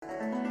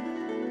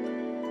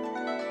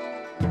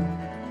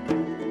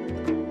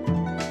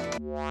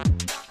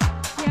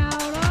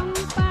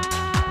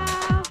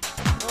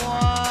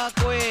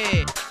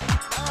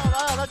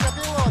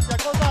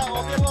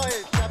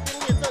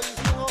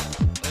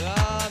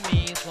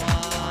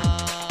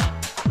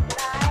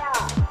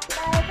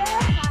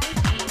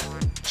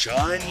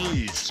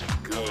Chinese to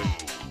go.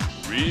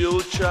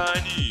 Real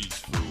Chinese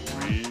for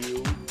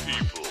real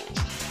people.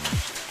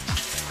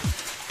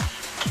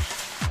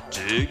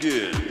 Dig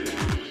in.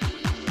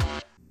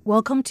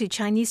 Welcome to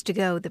Chinese to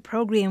Go, the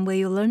program where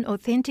you learn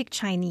authentic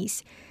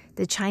Chinese,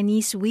 the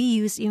Chinese we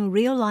use in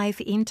real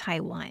life in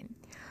Taiwan.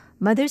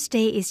 Mother's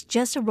Day is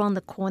just around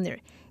the corner.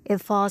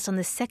 It falls on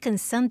the second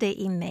Sunday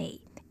in May,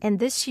 and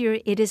this year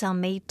it is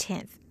on May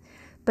 10th.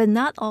 But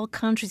not all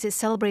countries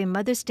celebrate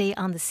Mother's Day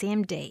on the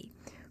same day.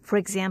 For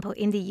example,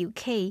 in the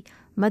UK,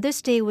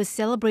 Mother's Day was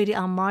celebrated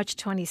on March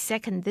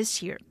 22nd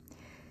this year.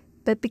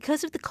 But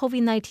because of the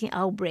COVID-19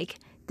 outbreak,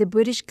 the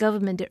British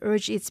government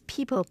urged its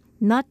people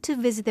not to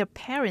visit their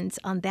parents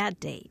on that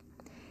day.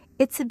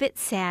 It's a bit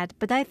sad,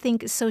 but I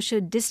think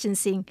social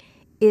distancing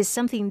is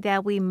something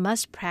that we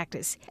must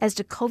practice as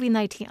the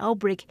COVID-19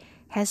 outbreak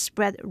has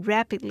spread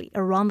rapidly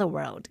around the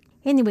world.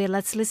 Anyway,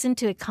 let's listen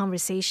to a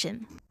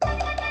conversation.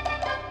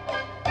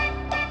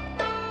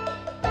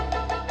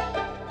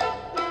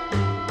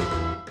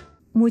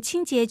 母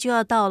亲节就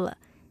要到了，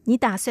你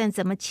打算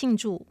怎么庆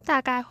祝？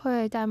大概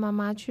会带妈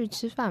妈去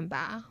吃饭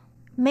吧。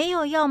没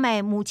有要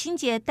买母亲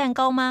节蛋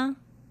糕吗？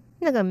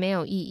那个没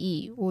有意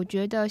义，我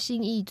觉得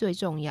心意最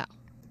重要。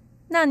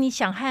那你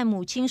想和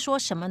母亲说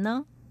什么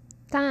呢？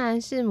当然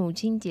是母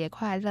亲节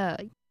快乐。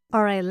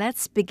Alright,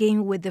 let's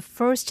begin with the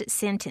first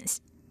sentence.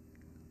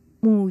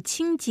 母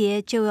亲节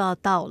就要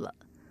到了。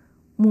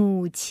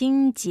母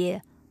亲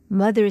节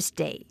Mother's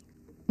Day.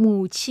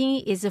 母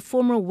亲 is a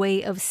formal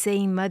way of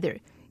saying mother.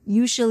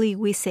 Usually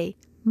we say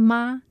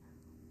ma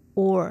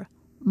or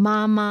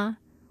mama,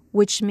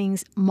 which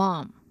means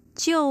mom.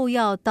 就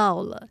要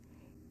到了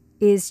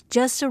is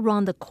just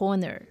around the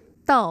corner.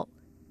 到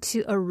to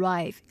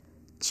arrive.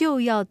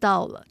 就要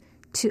到了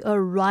to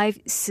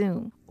arrive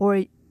soon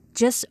or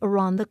just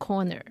around the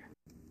corner.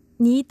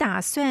 你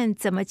打算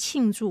怎么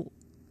庆祝？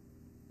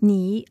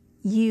你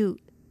you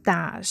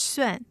打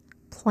算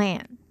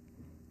plan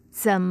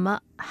怎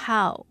么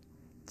how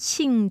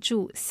庆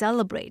祝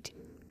celebrate.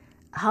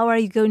 How are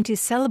you going to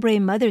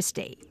celebrate Mother's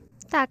Day?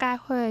 大概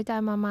会带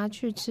妈妈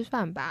去吃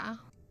饭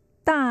吧。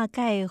大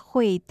概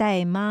会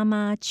带妈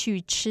妈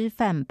去吃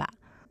饭吧。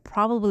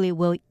Probably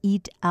will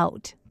eat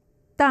out.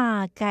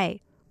 大概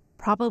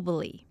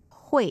probably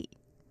会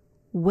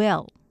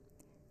will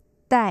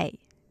带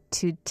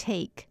to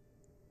take.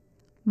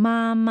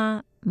 妈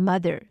妈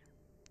mother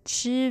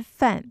吃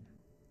饭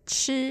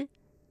吃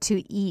to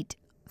eat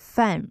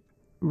饭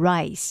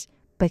rice.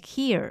 But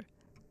here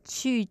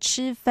去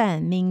吃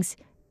饭 means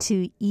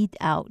to eat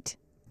out.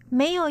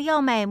 没有要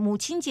买母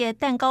亲节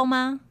蛋糕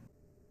吗？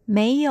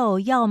没有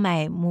要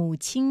买母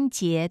亲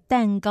节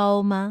蛋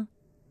糕吗？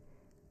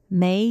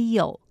没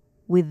有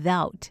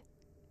without.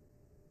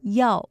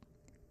 要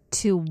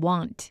to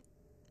want.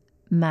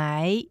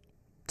 买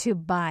to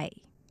buy.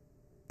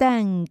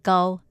 蛋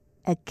糕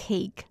a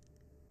cake.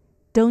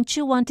 Don't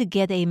you want to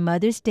get a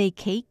Mother's Day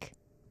cake?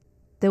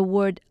 The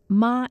word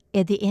ma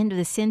at the end of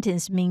the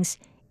sentence means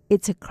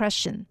it's a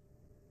question.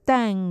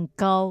 蛋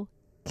糕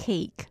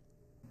cake.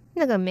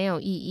 那个没有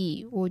意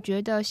义，我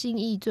觉得心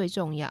意最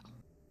重要。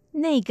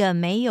那个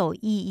没有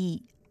意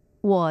义，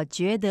我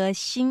觉得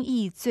心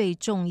意最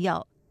重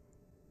要。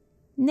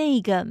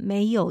那个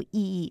没有意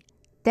义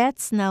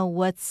That's not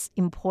what's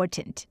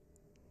important.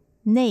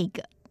 那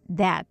个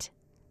that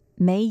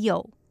没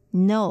有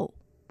no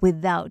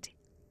without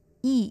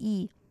意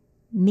义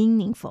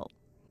meaningful.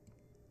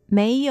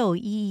 没有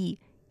意义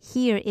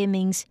here it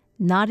means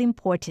not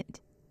important.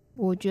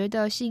 我觉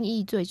得心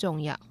意最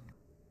重要。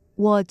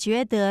我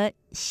觉得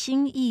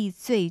心意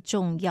最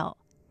重要。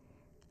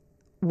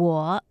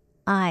我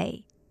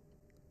I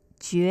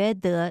觉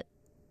得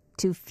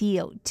to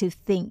feel, to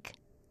think.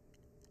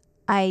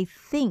 I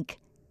think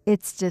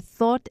it's the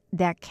thought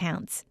that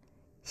counts.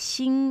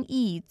 心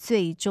意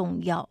最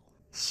重要。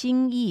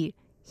心意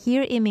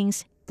here it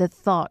means the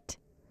thought.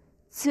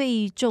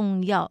 最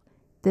重要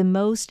the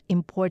most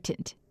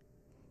important.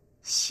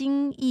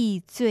 心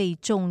意最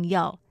重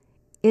要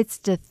It's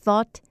the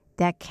thought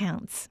that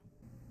counts.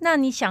 那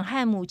你想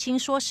和母亲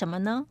说什么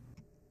呢？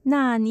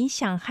那你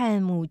想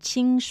和母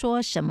亲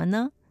说什么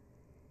呢？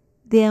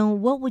 Then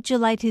what would you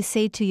like to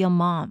say to your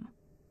mom?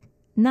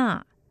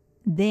 那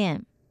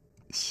then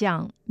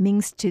想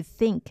means to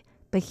think,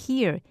 but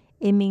here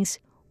it means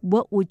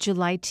what would you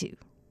like to?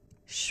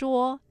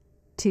 说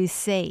to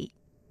say,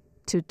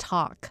 to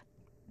talk.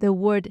 The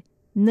word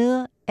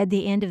呢 at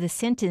the end of the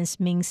sentence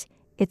means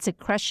it's a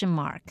question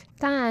mark.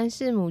 当然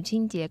是母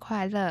亲节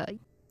快乐。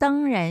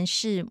当然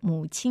是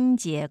母亲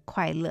节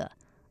快乐。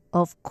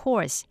Of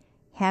course,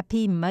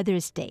 Happy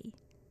Mother's Day.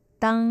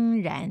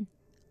 当然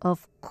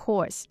of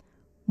course,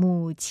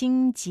 母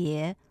亲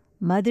节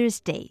Mother's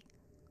Day.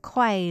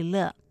 快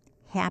乐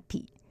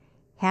happy.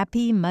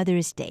 Happy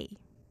Mother's Day.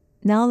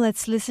 Now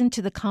let's listen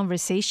to the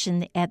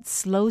conversation at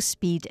slow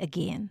speed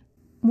again.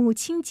 母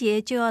亲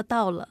节就要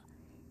到了，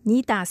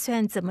你打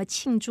算怎么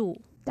庆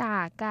祝？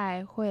大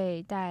概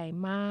会带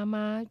妈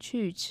妈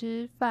去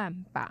吃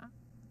饭吧。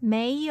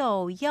没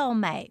有要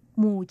买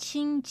母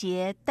亲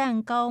节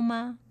蛋糕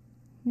吗？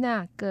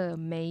那个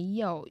没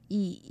有意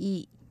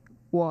义，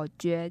我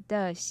觉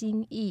得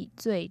心意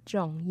最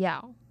重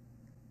要。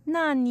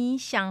那你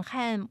想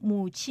和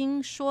母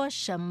亲说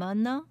什么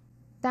呢？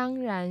当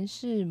然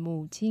是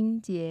母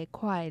亲节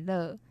快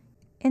乐。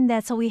 And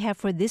that's all we have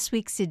for this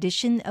week's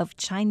edition of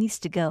Chinese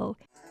to Go.